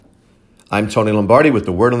I'm Tony Lombardi with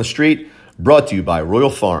the Word on the Street, brought to you by Royal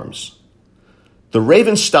Farms. The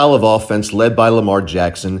Ravens' style of offense led by Lamar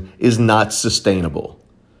Jackson is not sustainable.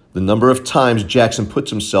 The number of times Jackson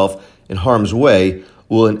puts himself in harm's way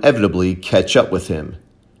will inevitably catch up with him.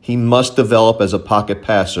 He must develop as a pocket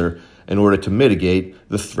passer in order to mitigate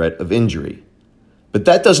the threat of injury. But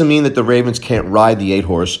that doesn't mean that the Ravens can't ride the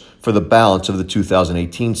 8-horse for the balance of the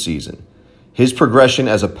 2018 season. His progression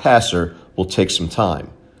as a passer will take some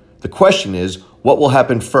time. The question is, what will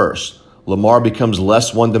happen first? Lamar becomes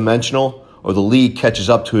less one-dimensional, or the league catches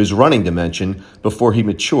up to his running dimension before he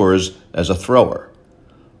matures as a thrower?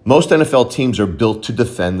 Most NFL teams are built to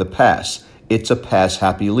defend the pass. It's a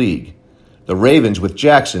pass-happy league. The Ravens, with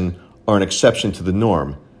Jackson, are an exception to the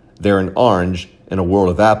norm. They're an orange in a world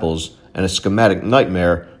of apples and a schematic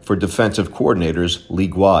nightmare for defensive coordinators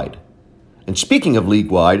league-wide. And speaking of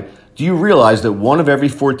league-wide, do you realize that one of every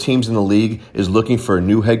 4 teams in the league is looking for a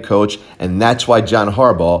new head coach, and that's why John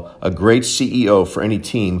Harbaugh, a great CEO for any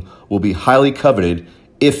team, will be highly coveted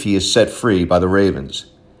if he is set free by the Ravens.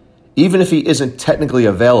 Even if he isn't technically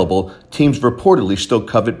available, teams reportedly still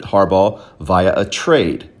covet Harbaugh via a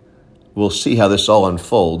trade. We'll see how this all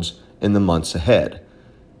unfolds in the months ahead.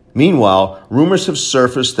 Meanwhile, rumors have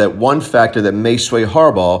surfaced that one factor that may sway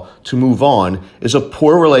Harbaugh to move on is a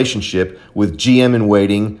poor relationship with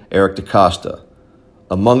GM-in-waiting Eric DeCosta.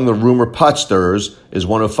 Among the rumor pot stirrers is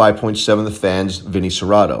 105.7 The Fan's Vinny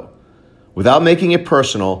Cerrato. Without making it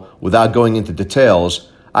personal, without going into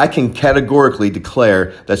details, I can categorically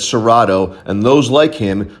declare that Cerrato and those like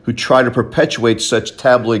him who try to perpetuate such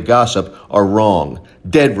tabloid gossip are wrong,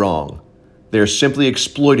 dead wrong. They are simply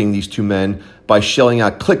exploiting these two men by shelling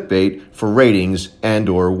out clickbait for ratings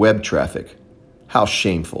and/or web traffic. How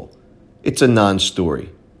shameful. It's a non-story.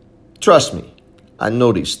 Trust me, I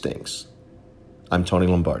know these things. I'm Tony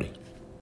Lombardi.